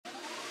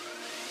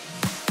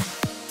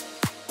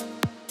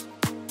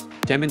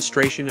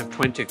Demonstration of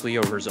 20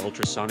 kHz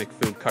ultrasonic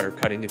food cutter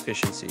cutting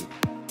efficiency.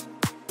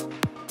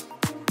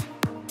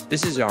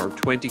 This is our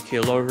 20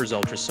 kHz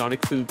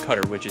ultrasonic food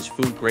cutter, which is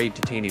food grade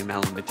titanium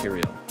alloy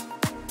material.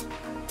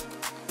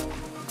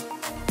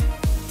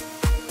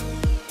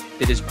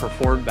 It is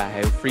performed by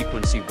high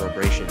frequency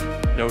vibration,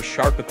 no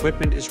sharp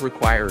equipment is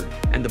required,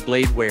 and the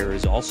blade wear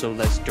is also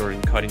less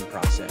during cutting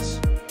process.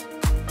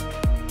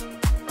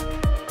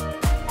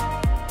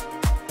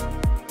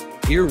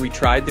 Here we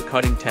tried the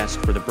cutting test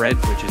for the bread,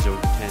 which is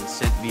over 10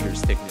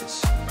 centimeters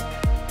thickness.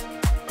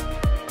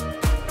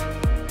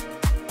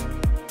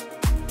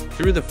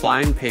 Through the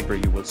flying paper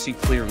you will see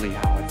clearly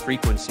how high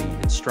frequency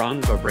and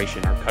strong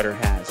vibration our cutter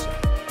has.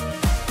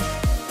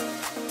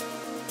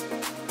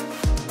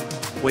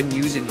 When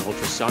using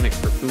ultrasonic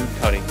for food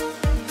cutting,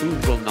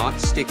 food will not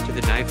stick to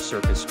the knife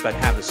surface but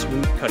have a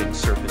smooth cutting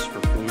surface for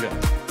food.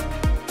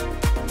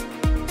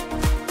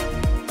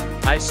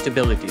 High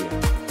stability,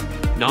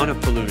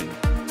 non-polluting,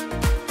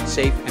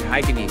 safe and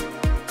hygienic,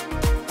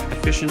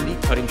 efficiently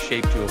cutting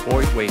shape to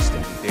avoid waste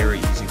and very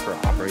easy for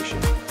operation.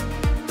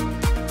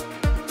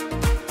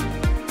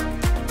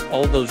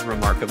 All those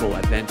remarkable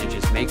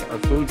advantages make our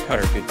food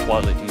cutter good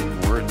quality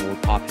and more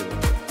popular.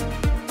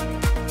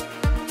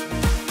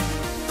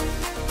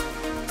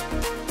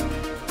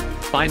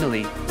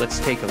 Finally, let's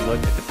take a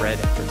look at the bread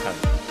after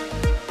cutting.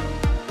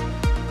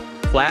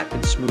 Flat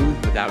and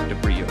smooth without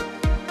debris.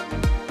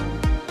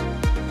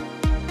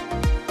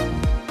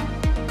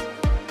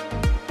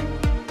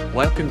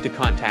 Welcome to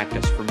contact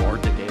us for more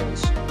details.